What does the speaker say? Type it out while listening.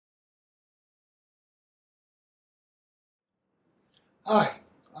Hi,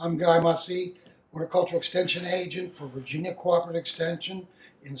 I'm Guy Mussey, Horticultural Extension Agent for Virginia Cooperative Extension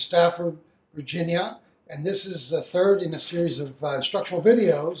in Stafford, Virginia. And this is the third in a series of instructional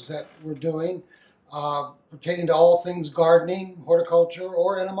videos that we're doing pertaining to all things gardening, horticulture,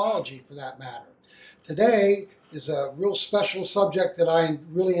 or entomology for that matter. Today is a real special subject that I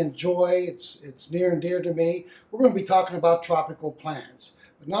really enjoy. It's near and dear to me. We're going to be talking about tropical plants,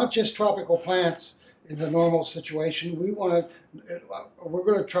 but not just tropical plants in the normal situation. We're going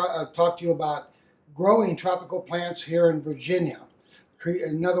to talk to you about growing tropical plants here in Virginia.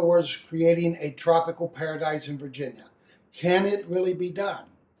 In other words, creating a tropical paradise in Virginia. Can it really be done?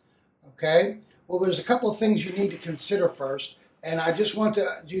 Okay. Well, there's a couple of things you need to consider first, and I just want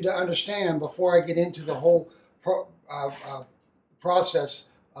you to understand before I get into the whole process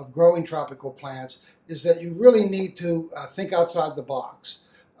of growing tropical plants is that you really need to think outside the box.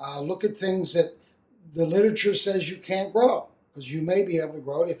 Look at things that the literature says you can't grow, because you may be able to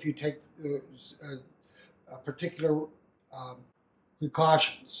grow it if you take particular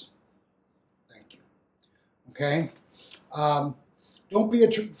precautions. Thank you. Okay. Don't be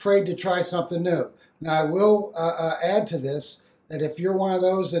afraid to try something new. Now, I will add to this that if you're one of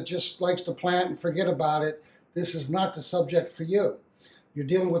those that just likes to plant and forget about it, this is not the subject for you. You're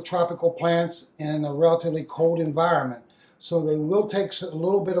dealing with tropical plants in a relatively cold environment, so they will take a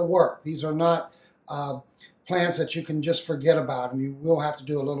little bit of work. These are not plants that you can just forget about, and you will have to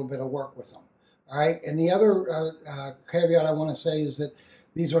do a little bit of work with them. All right. And the other caveat I want to say is that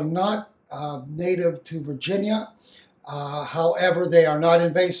these are not native to Virginia. However, they are not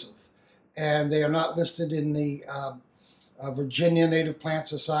invasive, and they are not listed in the Virginia Native Plant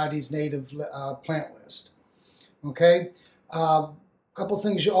Society's native plant list. Okay. Couple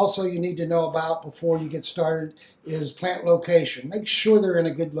things you need to know about before you get started is plant location. Make sure they're in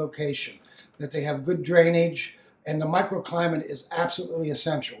a good location, that they have good drainage, and the microclimate is absolutely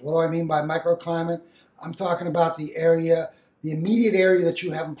essential. What do I mean by microclimate? I'm talking about the area, the immediate area that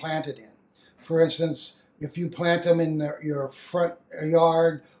you haven't planted in. For instance, if you plant them in your front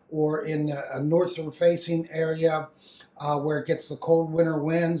yard or in a northern facing area where it gets the cold winter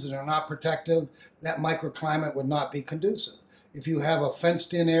winds and are not protective, that microclimate would not be conducive. If you have a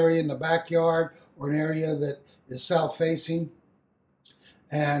fenced in area in the backyard or an area that is south facing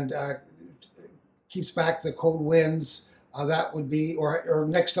and keeps back the cold winds, that would be, or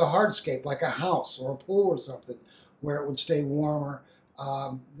next to a hardscape like a house or a pool or something where it would stay warmer,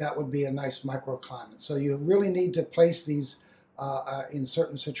 that would be a nice microclimate. So you really need to place these in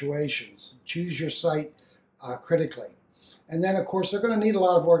certain situations. Choose your site critically. And then, of course, they're going to need a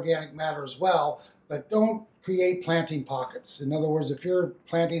lot of organic matter as well, but don't create planting pockets. In other words, if you're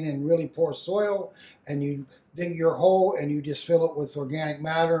planting in really poor soil and you dig your hole and you just fill it with organic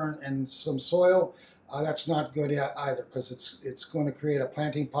matter and some soil, that's not good either, because it's going to create a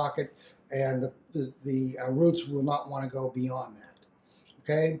planting pocket, and the roots will not want to go beyond that.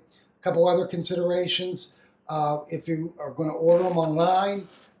 Okay, a couple other considerations. If you are going to order them online,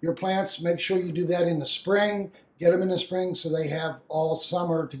 your plants, make sure you do that in the spring. Get them in the spring so they have all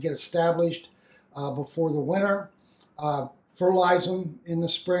summer to get established before the winter. Fertilize them in the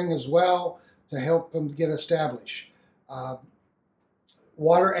spring as well to help them get established.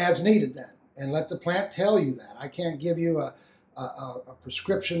 Water as needed then, and let the plant tell you that. I can't give you a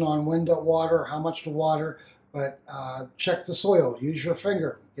prescription on when to water, how much to water, but check the soil. Use your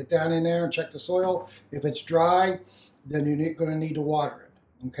finger. Get down in there and check the soil. If it's dry, then you're going to need to water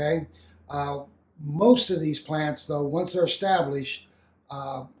it. Okay. Most of these plants, though, once they're established,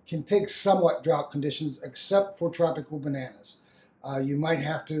 can take somewhat drought conditions, except for tropical bananas. You might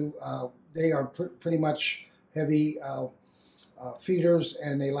have to, they are pretty much heavy feeders,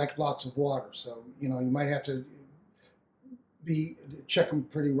 and they like lots of water. So, you might have to check them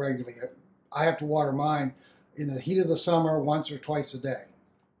pretty regularly. I have to water mine in the heat of the summer once or twice a day.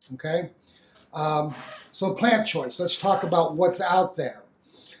 Okay? So plant choice. Let's talk about what's out there.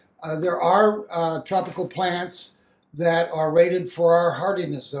 There are tropical plants that are rated for our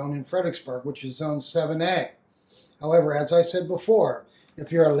hardiness zone in Fredericksburg, which is zone 7A. However, as I said before,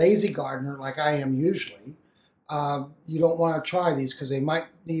 if you're a lazy gardener like I am usually, you don't want to try these because they might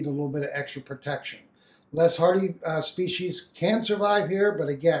need a little bit of extra protection. Less hardy species can survive here, but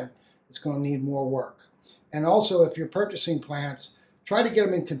again, it's going to need more work. And also, if you're purchasing plants, try to get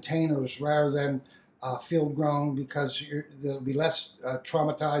them in containers rather than field grown, because they'll be less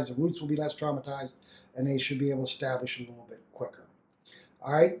traumatized, the roots will be less traumatized, and they should be able to establish a little bit quicker.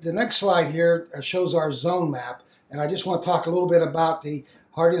 All right, the next slide here shows our zone map, and I just want to talk a little bit about the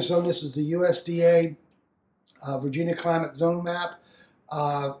hardiness zone. This is the USDA Virginia Climate Zone Map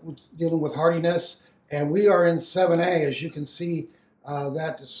dealing with hardiness, and we are in 7A, as you can see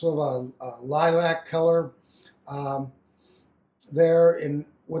that sort of a lilac color there. And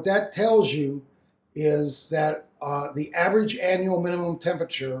what that tells you is that the average annual minimum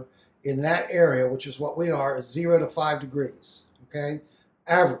temperature in that area, which is what we are, is 0 to 5 degrees, okay?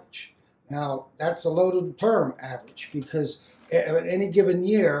 Average. Now, that's a loaded term, average, because at any given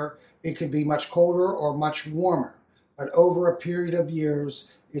year, it could be much colder or much warmer. But over a period of years,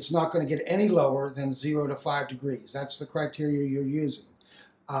 it's not going to get any lower than 0 to 5 degrees. That's the criteria you're using.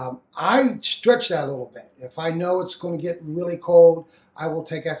 I stretch that a little bit. If I know it's going to get really cold, I will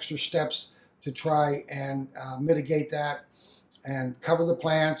take extra steps to try and mitigate that and cover the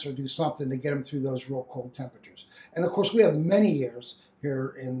plants or do something to get them through those real cold temperatures. And of course, we have many years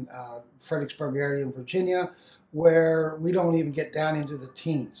here in Fredericksburg area in Virginia where we don't even get down into the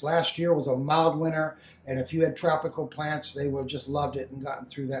teens. Last year was a mild winter, and if you had tropical plants, they would have just loved it and gotten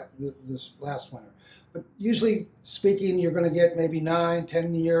through that this last winter. But usually speaking, you're going to get maybe 9,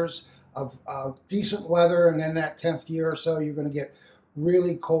 10 years of decent weather, and then that 10th year or so, you're going to get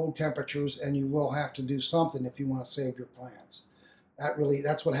really cold temperatures, and you will have to do something if you want to save your plants.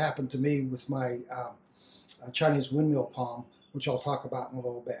 That's what happened to me with my Chinese windmill palm, which I'll talk about in a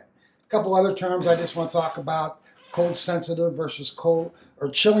little bit. A couple other terms I just want to talk about: cold sensitive versus cold, or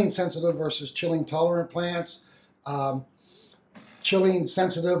chilling sensitive versus chilling tolerant plants. Chilling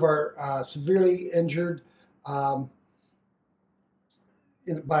sensitive are severely injured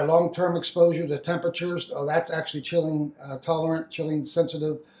by long-term exposure to temperatures. Oh, that's actually chilling tolerant. Chilling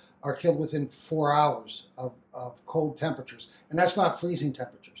sensitive are killed within 4 hours of cold temperatures. And that's not freezing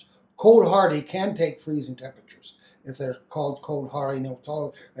temperatures. Cold hardy can take freezing temperatures. If they're called cold hardy, they'll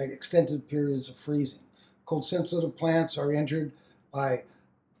tolerate extended periods of freezing. Cold sensitive plants are injured by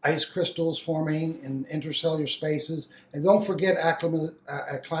ice crystals forming in intercellular spaces. And don't forget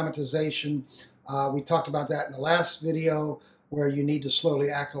acclimatization. We talked about that in the last video, where you need to slowly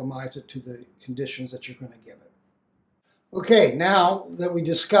acclimatize it to the conditions that you're going to give it. Okay, now that we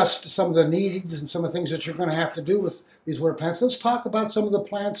discussed some of the needs and some of the things that you're going to have to do with these winter plants, let's talk about some of the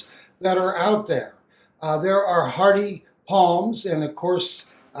plants that are out there. There are hardy palms, and of course,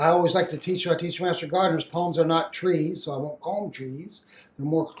 I always like to teach master gardeners, palms are not trees, so I won't call them trees. They're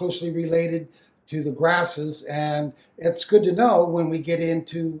more closely related to the grasses, and it's good to know when we get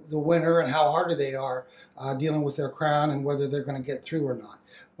into the winter and how hardy they are dealing with their crown and whether they're going to get through or not.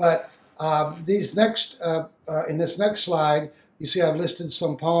 But in this next slide, you see I've listed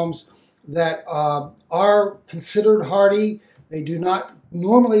some palms that are considered hardy. They do not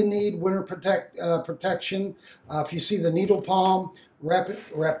normally need winter protection. If you see the needle palm,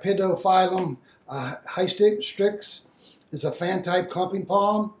 Rapidophyllum hystrix is a fan-type clumping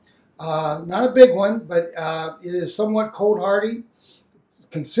palm. Not a big one, but it is somewhat cold hardy. It's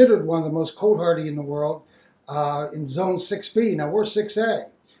considered one of the most cold hardy in the world in zone 6B. Now we're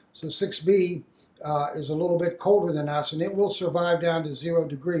 6A, so 6B is a little bit colder than us, and it will survive down to 0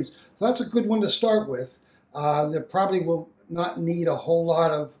 degrees. So that's a good one to start with. That probably will not need a whole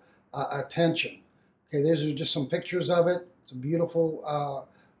lot of attention. Okay, these are just some pictures of it. It's a beautiful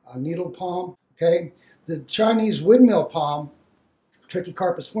needle palm. Okay, the Chinese windmill palm,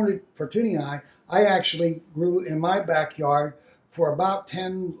 Trichocarpus fortunii, I actually grew in my backyard for about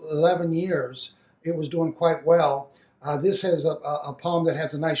 10, 11 years. It was doing quite well. This has a palm that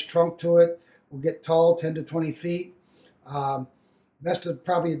has a nice trunk to it. Will get tall, 10 to 20 feet. Best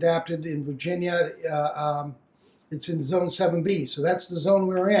probably adapted in Virginia. It's in zone 7B, so that's the zone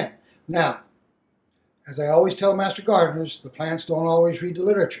we're in. Now, as I always tell master gardeners, the plants don't always read the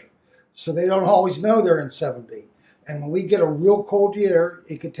literature, so they don't always know they're in 7B. And when we get a real cold year,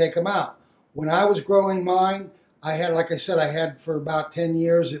 it could take them out. When I was growing mine, I had, like I said, I had for about 10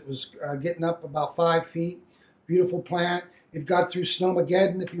 years. It was getting up about 5 feet. Beautiful plant. It got through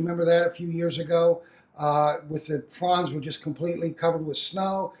Snowmageddon, if you remember that, a few years ago. With the fronds were just completely covered with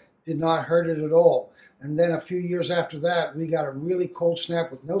snow. Did not hurt it at all. And then a few years after that, we got a really cold snap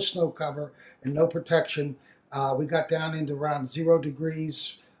with no snow cover and no protection. We got down into around 0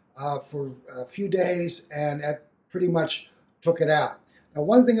 degrees for a few days, and that pretty much took it out. Now,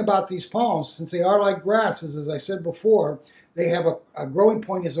 one thing about these palms, since they are like grasses, as I said before, they have a growing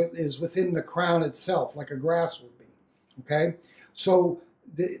point is within the crown itself, like a grass would be. Okay, so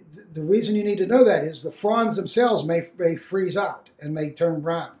the reason you need to know that is the fronds themselves may freeze out and may turn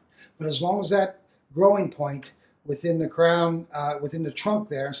brown. But as long as that growing point within the crown, within the trunk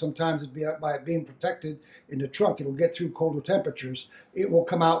there, sometimes by it being protected in the trunk, it will get through colder temperatures. It will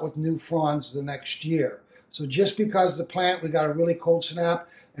come out with new fronds the next year. So just because the plant, we got a really cold snap,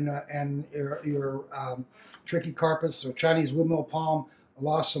 and your Trichocarpus or Chinese windmill palm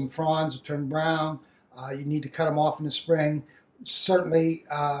lost some fronds, turned brown, you need to cut them off in the spring. certainly,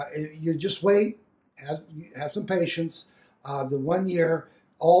 you just wait, have some patience. The 1 year,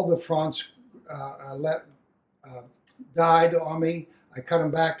 all the fronds died on me. I cut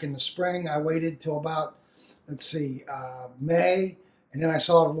them back in the spring. I waited till about, let's see, May, and then I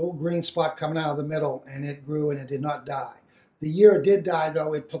saw a little green spot coming out of the middle, and it grew and it did not die. The year it did die,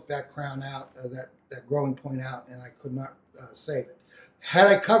 though, it took that crown out, that growing point out, and I could not save it. Had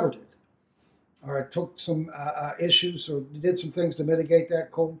I covered it, or I took some issues or did some things to mitigate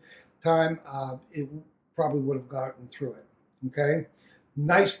that cold time, it probably would have gotten through it. Okay,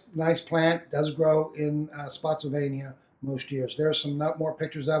 nice plant. Does grow in Spotsylvania most years. There's some more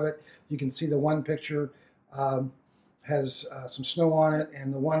pictures of it. You can see the one picture has some snow on it,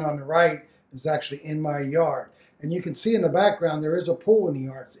 and the one on the right is actually in my yard. And you can see in the background there is a pool in the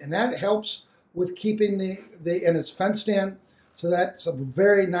yard, and that helps with keeping and it's fenced in. So that's a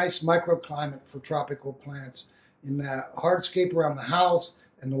very nice microclimate for tropical plants. In the hardscape around the house,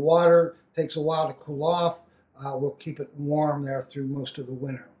 and the water takes a while to cool off, we'll keep it warm there through most of the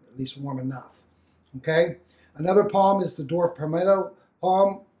winter, at least warm enough. Okay. Another palm is the dwarf palmetto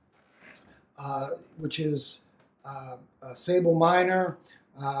palm, which is Sable minor.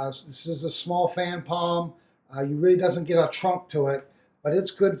 This is a small fan palm. You really doesn't get a trunk to it, but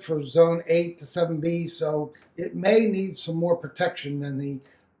it's good for zone 8 to 7B, so it may need some more protection than the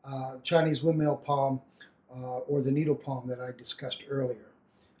Chinese windmill palm or the needle palm that I discussed earlier.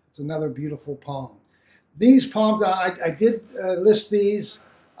 It's another beautiful palm. These palms, I did list these,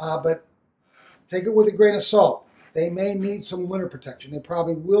 but take it with a grain of salt. They may need some winter protection. They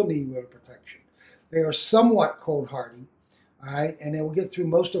probably will need winter protection. They are somewhat cold hardy, all right, and they will get through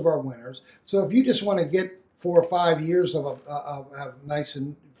most of our winters. So if you just want to get 4 or 5 years of a nice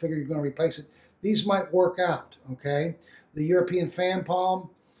and figure you're going to replace it, these might work out, okay? The European fan palm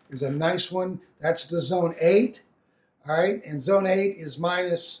is a nice one. That's the zone 8, all right? And zone 8 is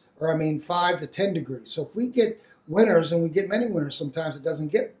 5 to 10 degrees. So if we get winters, and we get many winters sometimes, it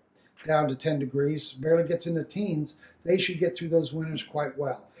doesn't get down to 10 degrees, barely gets in the teens, they should get through those winters quite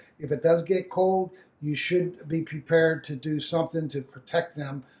well. If it does get cold, you should be prepared to do something to protect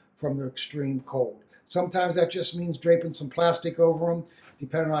them from the extreme cold. Sometimes that just means draping some plastic over them,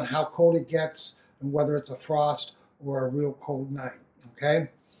 depending on how cold it gets and whether it's a frost or a real cold night, okay?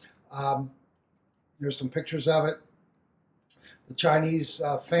 There's some pictures of it. The Chinese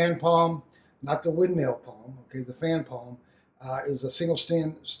fan palm, not the windmill palm, okay, the fan palm, is a single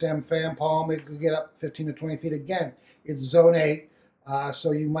stem fan palm. It can get up 15 to 20 feet. Again, it's zone 8,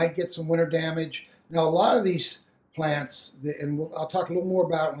 so you might get some winter damage. Now, a lot of these plants, and I'll talk a little more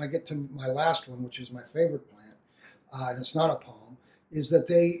about it when I get to my last one, which is my favorite plant, and it's not a palm, is that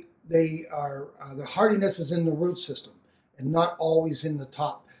they are, the hardiness is in the root system and not always in the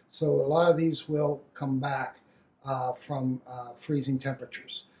top. So a lot of these will come back from freezing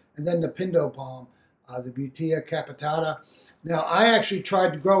temperatures. And then the pindo palm, the Butea capitata. Now, I actually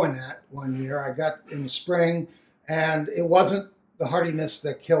tried to grow in that 1 year. I got in the spring, and it wasn't the hardiness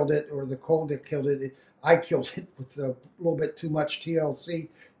that killed it or the cold that killed it. I killed it with a little bit too much TLC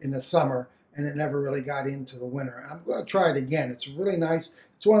in the summer, and it never really got into the winter. I'm going to try it again. It's really nice.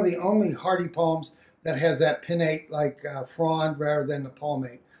 It's one of the only hardy palms that has that pinnate-like frond rather than the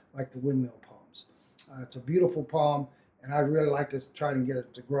palmate like the windmill palms. It's a beautiful palm, and I'd really like to try to get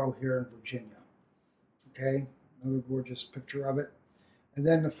it to grow here in Virginia. Okay, another gorgeous picture of it. And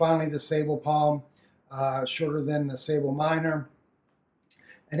then finally the sable palm, shorter than the sable minor.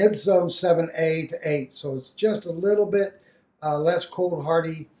 And it's zone 7A to 8, so it's just a little bit less cold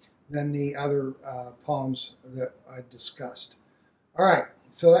hardy than the other palms that I discussed. All right,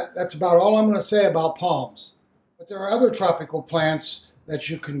 so that's about all I'm going to say about palms. But there are other tropical plants that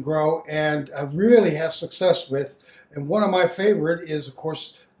you can grow and really have success with. And one of my favorite is, of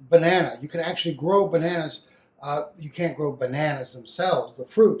course, banana. You can actually grow bananas. You can't grow bananas themselves, the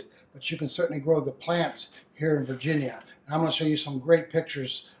fruit, but you can certainly grow the plants here in Virginia. And I'm going to show you some great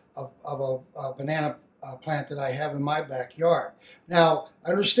pictures of a banana plant that I have in my backyard. Now,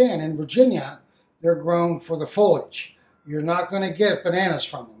 understand, in Virginia, they're grown for the foliage. You're not going to get bananas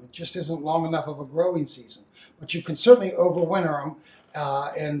from them. It just isn't long enough of a growing season. But you can certainly overwinter them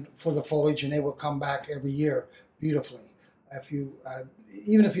and for the foliage, and they will come back every year beautifully. If you,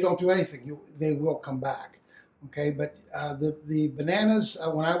 even if you don't do anything, they will come back. Okay, but the bananas,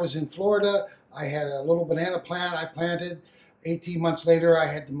 when I was in Florida, I had a little banana plant I planted. 18 months later, I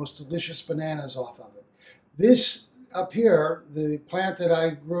had the most delicious bananas off of it. This up here, the plant that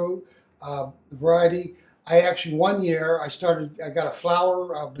I grew, the variety, I actually 1 year, I got a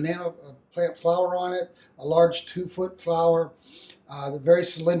flower, a banana plant flower on it, a large 2-foot flower, very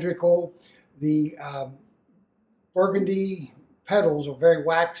cylindrical. The burgundy petals are very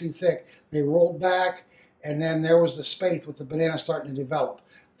waxy thick. They rolled back, and then there was the spathe with the banana starting to develop.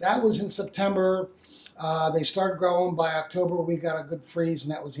 That was in September. They started growing. By October, we got a good freeze,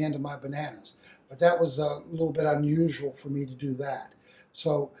 and that was the end of my bananas. But that was a little bit unusual for me to do that.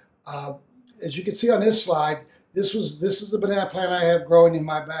 So as you can see on this slide, this is the banana plant I have growing in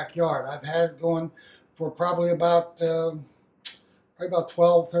my backyard. I've had it going for probably about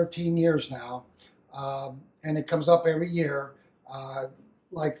 12, 13 years now, and it comes up every year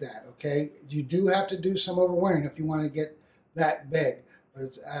like that. Okay, you do have to do some overwintering if you want to get that big, but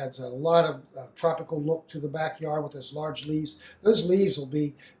it adds a lot of tropical look to the backyard with those large leaves. Those leaves will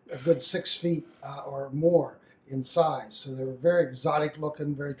be a good 6 feet or more in size, so they're very exotic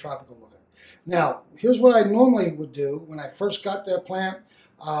looking, very tropical looking. Now, here's what I normally would do when I first got that plant.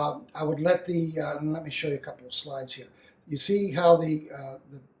 I would let let me show you a couple of slides here. You see how the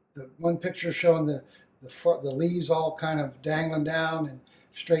one picture showing the leaves all kind of dangling down and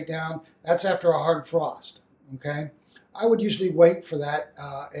straight down. That's after a hard frost. Okay, I would usually wait for that,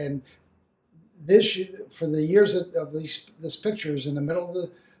 and for the years of this picture is in the middle of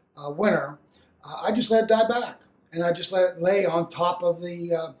the winter. I just let it die back, and I just let it lay on top of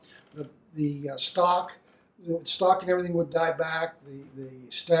the stalk. The stalk and everything would die back. The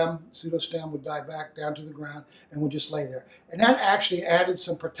stem, pseudostem, would die back down to the ground and would just lay there. And that actually added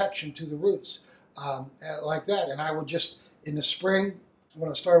some protection to the roots like that. And I would just, in the spring, when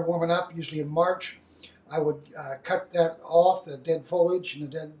it started warming up, usually in March, I would cut that off, the dead foliage and the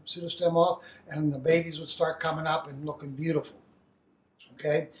dead pseudostem off, and the babies would start coming up and looking beautiful.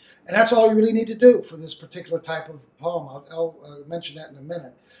 Okay? And that's all you really need to do for this particular type of palm. I'll mention that in a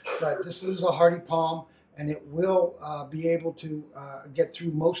minute. But this is a hardy palm, and it will be able to get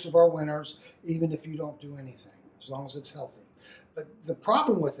through most of our winters, even if you don't do anything, as long as it's healthy. But the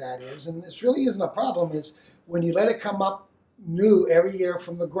problem with that is, and this really isn't a problem, is when you let it come up new every year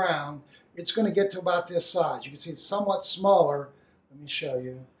from the ground, it's going to get to about this size. You can see it's somewhat smaller, let me show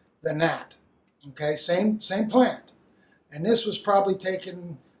you, than that. Okay, same plant. And this was probably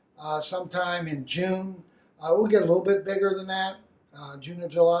taken sometime in June. We'll get a little bit bigger than that, June or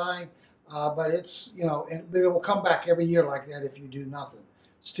July. But it's, you know, it will come back every year like that if you do nothing.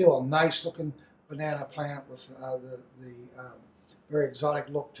 Still a nice looking banana plant with the very exotic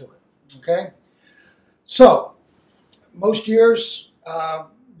look to it. Okay? So, most years,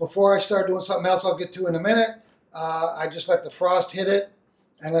 before I start doing something else I'll get to in a minute, I just let the frost hit it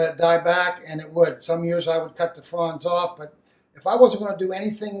and let it die back, and it would. Some years I would cut the fronds off, but if I wasn't going to do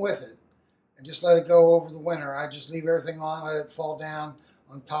anything with it and just let it go over the winter, I'd just leave everything on, let it fall down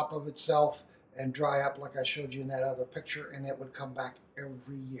on top of itself and dry up like I showed you in that other picture, and it would come back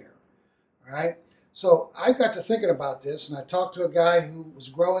every year. All right? So I got to thinking about this, and I talked to a guy who was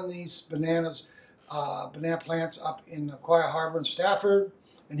growing these banana plants up in Quiet Harbor in Stafford,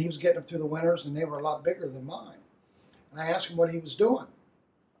 and he was getting them through the winters, and they were a lot bigger than mine. And I asked him what he was doing.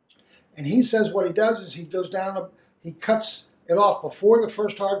 And he says what he does is he goes down, he cuts it off before the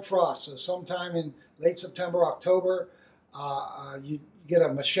first hard frost. So sometime in late September, October, you get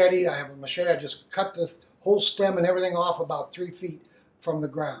a machete. I have a machete. I just cut the whole stem and everything off about 3 feet from the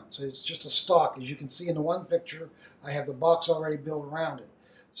ground. So it's just a stalk. As you can see in the one picture, I have the box already built around it.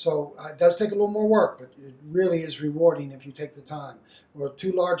 So it does take a little more work, but it really is rewarding if you take the time. There were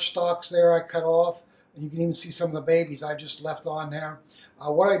 2 large stalks there I cut off, and you can even see some of the babies I just left on there.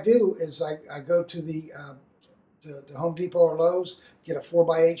 What I do is I go to the Home Depot or Lowe's, get a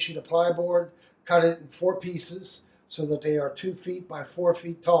 4x8 sheet of plyboard, cut it in 4 pieces so that they are 2 feet by 4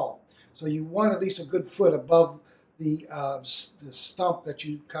 feet tall. So you want at least a good foot above the stump that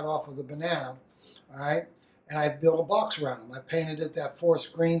you cut off of the banana, all right? And I built a box around them. I painted it that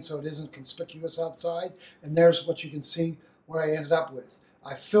forest green so it isn't conspicuous outside, and there's what you can see what I ended up with.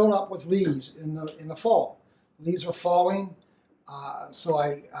 I filled up with leaves in the fall. Leaves are falling, so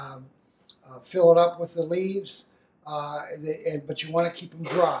I fill it up with the leaves, but you want to keep them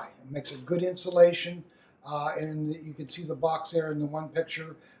dry. It makes a good insulation, and you can see the box there in the one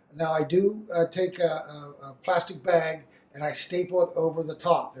picture. Now I do take a plastic bag and I staple it over the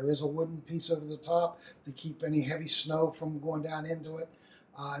top. There is a wooden piece over the top to keep any heavy snow from going down into it,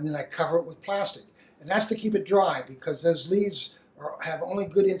 and then I cover it with plastic. And that's to keep it dry because those leaves have only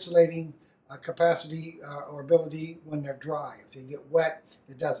good insulating capacity or ability when they're dry. If they get wet,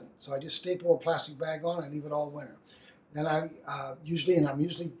 it doesn't. So I just staple a plastic bag on and leave it all winter. Then I'm usually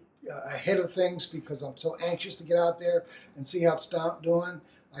ahead of things because I'm so anxious to get out there and see how it's doing.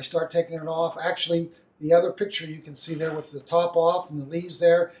 I start taking it off. Actually, the other picture you can see there with the top off and the leaves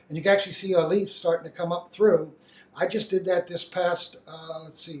there, and you can actually see a leaf starting to come up through. I just did that this past,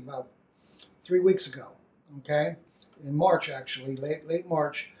 about 3 weeks ago, okay? in March actually, late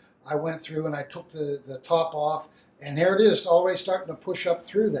March, I went through and I took the top off, and there it is, already starting to push up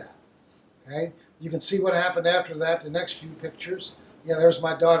through that. Okay, you can see what happened after that. The next few pictures. Yeah, there's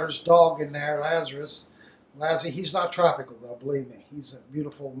my daughter's dog in there, Lazarus. Lazzy, he's not tropical though, believe me. He's a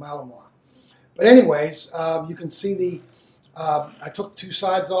beautiful Malinois. But anyways, you can see I took two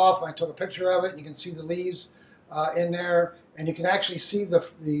sides off. I took a picture of it. You can see the leaves in there, and you can actually see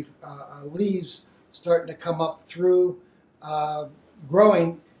the leaves starting to come up through,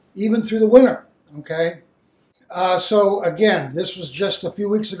 growing even through the winter. Okay. So again, this was just a few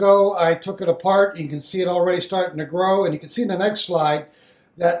weeks ago. I took it apart. You can see it already starting to grow, and you can see in the next slide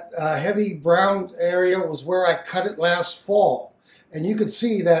that heavy brown area was where I cut it last fall. And you can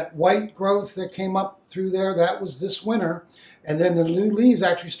see that white growth that came up through there, that was this winter. And then the new leaves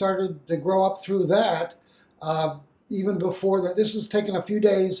actually started to grow up through that even before that. This was taken a few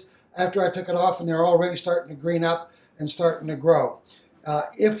days after I took it off, and they're already starting to green up and starting to grow.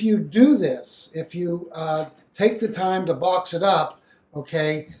 If you do this, if you take the time to box it up,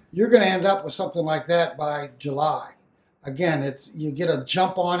 okay, you're going to end up with something like that by July. Again, you get a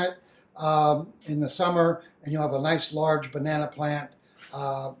jump on it in the summer, and you'll have a nice large banana plant.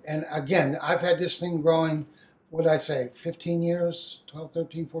 And again, I've had this thing growing, what did I say, 15 years, 12,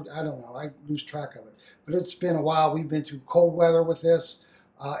 13, 14, I don't know. I lose track of it. But it's been a while. We've been through cold weather with this.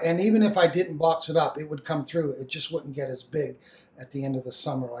 And even if I didn't box it up, it would come through. It just wouldn't get as big at the end of the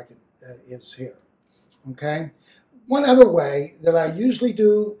summer like it is here. Okay? One other way that I usually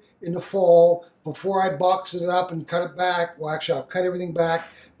do in the fall, before I box it up and cut it back, well, actually, I'll cut everything back.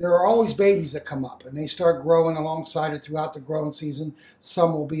 There are always babies that come up, and they start growing alongside it throughout the growing season.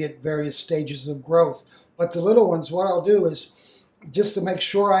 Some will be at various stages of growth. But the little ones, what I'll do is, just to make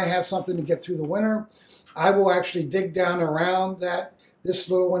sure I have something to get through the winter, I will actually dig down around this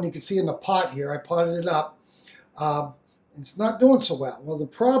little one. You can see in the pot here, I potted it up. It's not doing so well. Well, the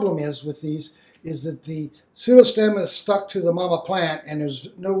problem is with these is that the pseudostem is stuck to the mama plant, and there's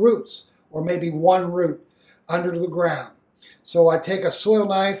no roots, or maybe one root under the ground. So I take a soil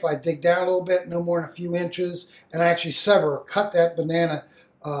knife, I dig down a little bit, no more than a few inches, and I actually cut that banana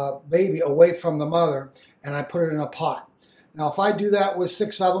baby away from the mother, and I put it in a pot. Now, if I do that with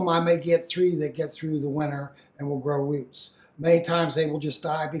 6 of them, I may get 3 that get through the winter and will grow roots. Many times they will just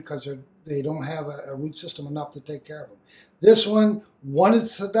die because they don't have a root system enough to take care of them. This one wanted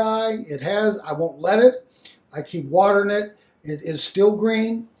to die. It has. I won't let it. I keep watering it. It is still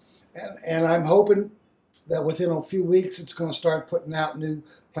green, and I'm hoping that within a few weeks it's going to start putting out new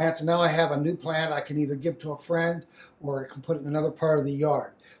plants. And now I have a new plant I can either give to a friend or I can put it in another part of the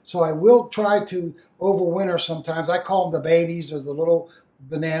yard. So I will try to overwinter sometimes. I call them the babies, or the little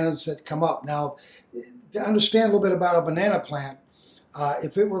bananas that come up. Now, to understand a little bit about a banana plant,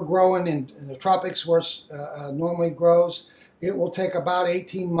 if it were growing in the tropics where it normally grows, it will take about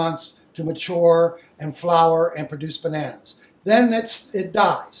 18 months to mature and flower and produce bananas. Then it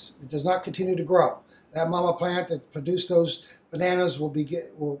dies. It does not continue to grow. That mama plant that produced those bananas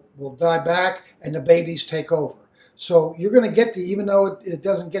will die back, and the babies take over. So you're going to get even though it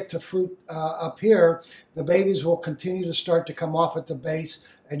doesn't get to fruit up here, the babies will continue to start to come off at the base,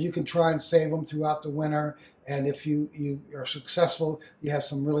 and you can try and save them throughout the winter. And if you are successful, you have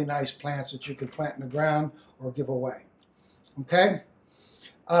some really nice plants that you can plant in the ground or give away. Okay?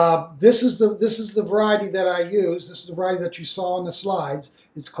 This is the variety that I use. This is the variety that you saw on the slides.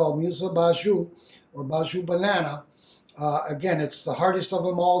 It's called Musa Baju, or Baju banana. Again, it's the hardest of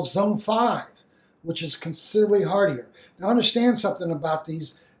them all, zone 5, which is considerably hardier. Now understand something about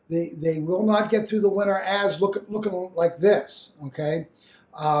these. They will not get through the winter as looking like this, okay?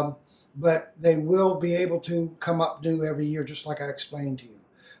 But they will be able to come up new every year, just like I explained to you.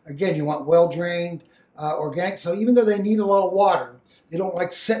 Again, you want well-drained, organic. So even though they need a lot of water, they don't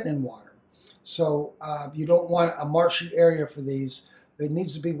like sitting in water. So you don't want a marshy area for these. It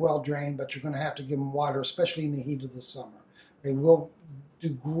needs to be well-drained, but you're going to have to give them water, especially in the heat of the summer. They will do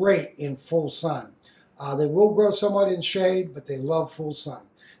great in full sun. They will grow somewhat in shade, but they love full sun.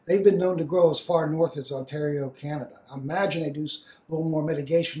 They've been known to grow as far north as Ontario, Canada. I imagine they do a little more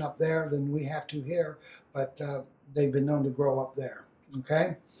mitigation up there than we have to here, but they've been known to grow up there.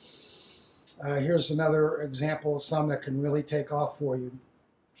 Okay? Here's another example of some that can really take off for you.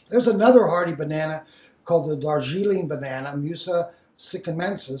 There's another hardy banana called the Darjeeling banana, Musa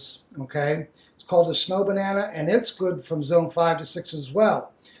sycamensis. Okay? It's called a snow banana, and it's good from zone 5 to 6 as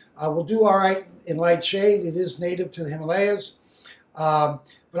well. Will do all right in light shade. It is native to the Himalayas.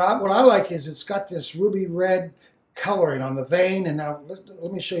 But what I like is it's got this ruby red coloring on the vein. And now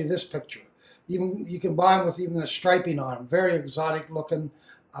let me show you this picture. Even you can buy them with even the striping on them. Very exotic looking.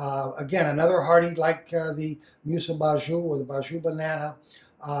 Again, another hardy like the Musa Baju or the Baju banana.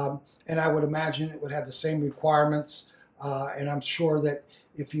 And I would imagine it would have the same requirements. And I'm sure that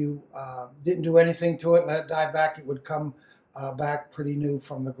if you didn't do anything to it, let it die back, it would come back pretty new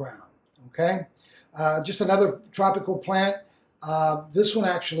from the ground. Okay? Just another tropical plant. This one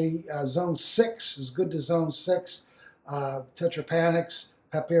actually, zone 6 is good to zone 6. Tetrapanax,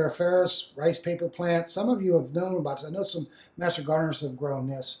 papyriferous, rice paper plant. Some of you have known about this. I know some master gardeners have grown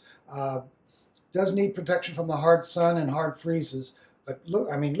this. Does need protection from the hard sun and hard freezes, but look,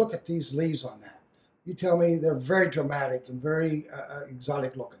 I mean, look at these leaves on that. You tell me they're very dramatic and very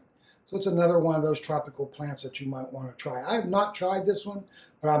exotic looking. So it's another one of those tropical plants that you might want to try. I have not tried this one,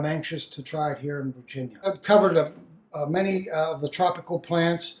 but I'm anxious to try it here in Virginia. I've covered many of the tropical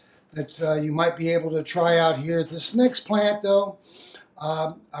plants that you might be able to try out here. This next plant, though,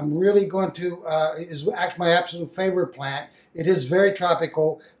 I'm really going to, is actually my absolute favorite plant. It is very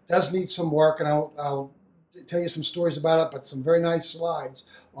tropical, does need some work, and I'll tell you some stories about it, but some very nice slides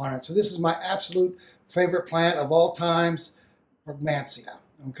on it. So this is my absolute favorite plant of all times, Brugmansia.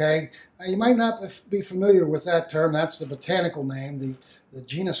 Okay, you might not be familiar with that term. That's the botanical name, the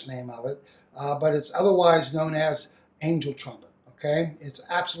genus name of it, but it's otherwise known as angel trumpet. Okay, it's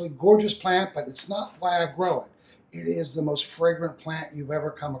absolutely gorgeous plant, but it's not why I grow it. It is the most fragrant plant you've ever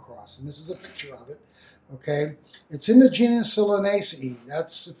come across, and this is a picture of it. Okay, it's in the genus Solanaceae.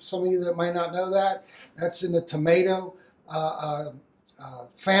 That's, some of you that might not know that, that's in the tomato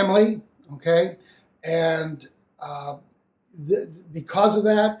family. Okay, and because of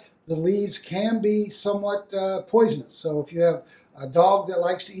that, the leaves can be somewhat poisonous. So if you have a dog that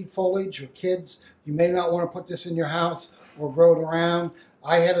likes to eat foliage, or kids, you may not want to put this in your house or grow it around.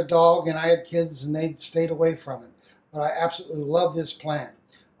 I had a dog and I had kids and they stayed away from it. But I absolutely love this plant.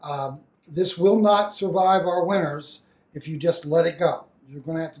 This will not survive our winters if you just let it go. You're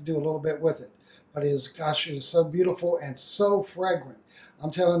going to have to do a little bit with it. But it is, gosh, it is so beautiful and so fragrant.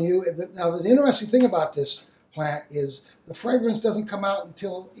 I'm telling you. Now, the interesting thing about this plant is the fragrance doesn't come out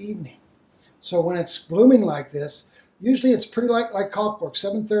until evening. So when it's blooming like this, usually it's pretty like clockwork.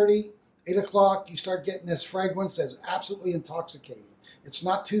 7:30, 8 o'clock, you start getting this fragrance that's absolutely intoxicating. It's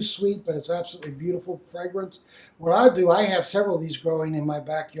not too sweet, but it's absolutely beautiful fragrance. What I do, I have several of these growing in my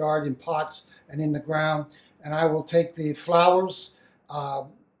backyard in pots and in the ground, and I will take the flowers,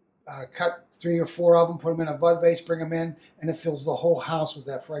 cut 3 or 4 of them, put them in a bud vase, bring them in, and it fills the whole house with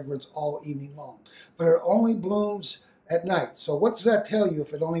that fragrance all evening long. But it only blooms at night. So what does that tell you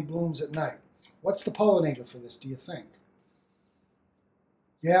if it only blooms at night? What's the pollinator for this, do you think?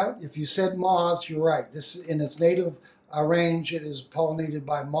 Yeah, if you said moths, you're right. This, in its native range, it is pollinated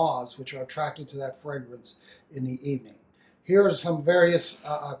by moths, which are attracted to that fragrance in the evening. Here are some various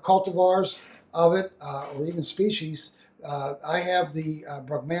cultivars of it, or even species. I have the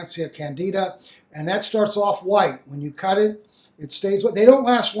Brugmansia candida, and that starts off white. When you cut it, it stays white. They don't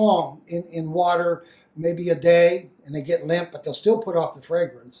last long in water, maybe a day, and they get limp, but they'll still put off the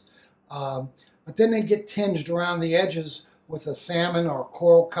fragrance. But then they get tinged around the edges with a salmon or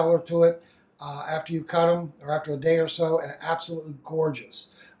coral color to it after you cut them, or after a day or so, and absolutely gorgeous.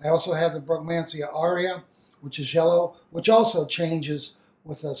 I also have the Brugmansia aurea, which is yellow, which also changes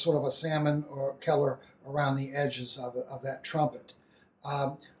with a sort of a salmon or color around the edges of that trumpet.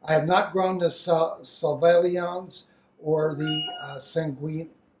 I have not grown the Salvelions or the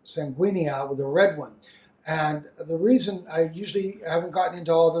Sanguinea with the red one. And the reason I usually haven't gotten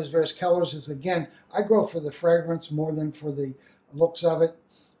into all those various colors is, again, I grow for the fragrance more than for the looks of it.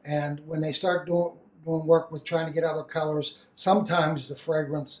 And when they start doing work with trying to get other colors, sometimes the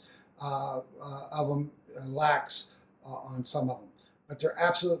fragrance of them lacks on some of them. But they're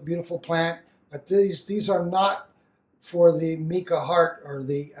absolute beautiful plant. But these are not for the Mika heart or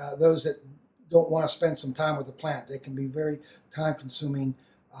the those that don't want to spend some time with the plant. They can be very time consuming,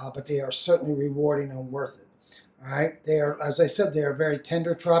 but they are certainly rewarding and worth it. All right, they are, as I said, they are very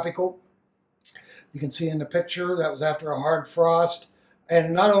tender tropical. You can see in the picture that was after a hard frost.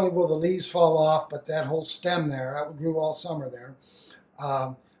 And not only will the leaves fall off, but that whole stem there, that grew all summer there,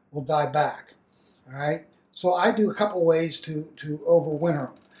 will die back. All right. So I do a couple ways to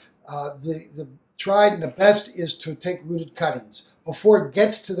overwinter them. The tried and the best is to take rooted cuttings. Before it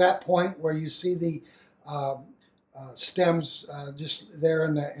gets to that point where you see the stems just there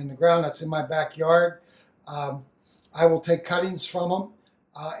in the ground, that's in my backyard, I will take cuttings from them.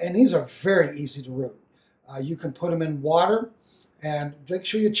 And these are very easy to root. You can put them in water. And make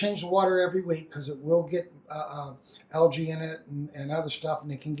sure you change the water every week, because it will get algae in it and other stuff,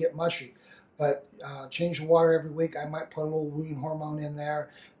 and it can get mushy. but change the water every week. I might put a little rooting hormone in there,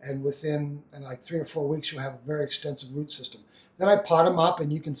 and within like 3 or 4 weeks, you'll have a very extensive root system. Then I pot them up,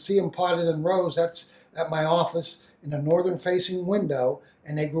 and you can see them potted in rows. That's at my office in a northern-facing window,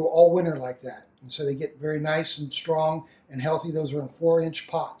 and they grow all winter like that. And so they get very nice and strong and healthy. Those are in 4-inch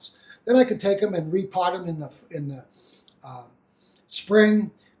pots. Then I can take them and repot them in the spring,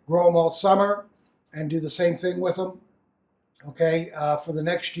 grow them all summer, and do the same thing with them. Okay, for the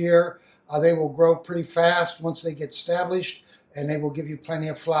next year, they will grow pretty fast once they get established, and they will give you plenty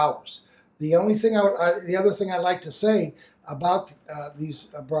of flowers. The other thing I like to say about these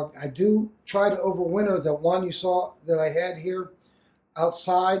I do try to overwinter. The one you saw that I had here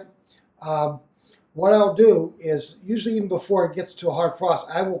outside. What I'll do is, usually even before it gets to a hard frost,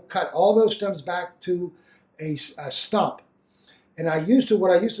 I will cut all those stems back to a stump. And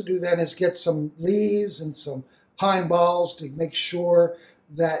what I used to do then is get some leaves and some pine balls to make sure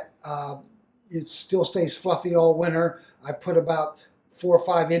that it still stays fluffy all winter. I put about 4 or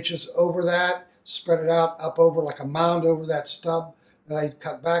 5 inches over that, spread it out up over like a mound over that stub that I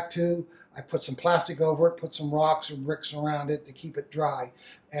cut back to. I put some plastic over it, put some rocks or bricks around it to keep it dry.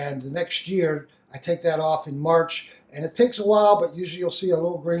 And the next year, I take that off in March, and it takes a while, but usually you'll see a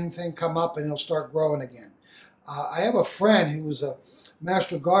little green thing come up and it'll start growing again. I have a friend who was a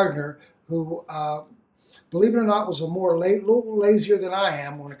master gardener who, believe it or not, was a little lazier than I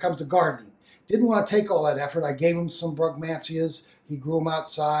am when it comes to gardening. Didn't want to take all that effort. I gave him some brugmansias. He grew them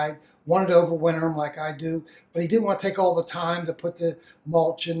outside, wanted to overwinter them like I do, but he didn't want to take all the time to put the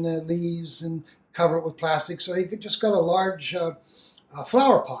mulch and the leaves and cover it with plastic. So he just got a large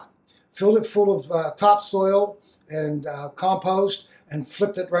flower pot, filled it full of topsoil and compost, and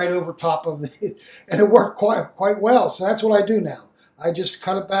flipped it right over top of and it worked quite well. So that's what I do now. I just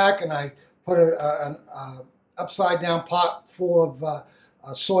cut it back and I put an upside down pot full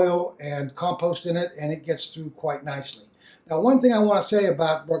of soil and compost in it, and it gets through quite nicely. Now, one thing I want to say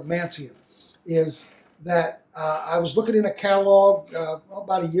about brugmansia is that I was looking in a catalog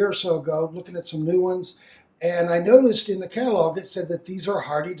about a year or so ago, looking at some new ones, and I noticed in the catalog it said that these are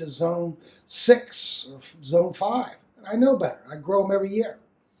hardy to zone 6 or zone 5. And I know better. I grow them every year.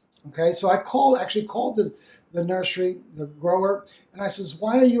 Okay, so I actually called the nursery, the grower, and I says,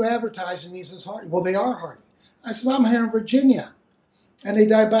 why are you advertising these as hardy? Well, they are hardy. I says, I'm here in Virginia, and they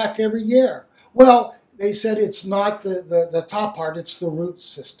die back every year. Well, they said it's not the top part, it's the root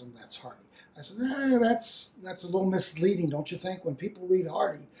system that's hardy. I said, that's a little misleading, don't you think? When people read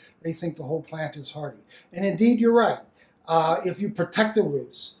hardy, they think the whole plant is hardy. And indeed, you're right. If you protect the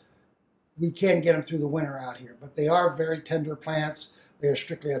roots, we can get them through the winter out here. But they are very tender plants. They are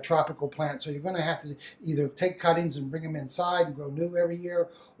strictly a tropical plant. So you're going to have to either take cuttings and bring them inside and grow new every year,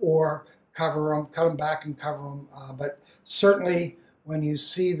 or cut them back and cover them. But certainly, when you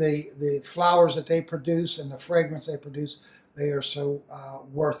see the flowers that they produce and the fragrance they produce, they are so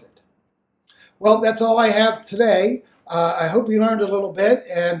worth it. Well, that's all I have today. I hope you learned a little bit,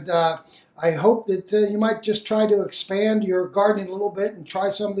 and I hope that you might just try to expand your gardening a little bit and try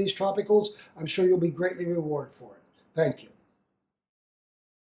some of these tropicals. I'm sure you'll be greatly rewarded for it. Thank you.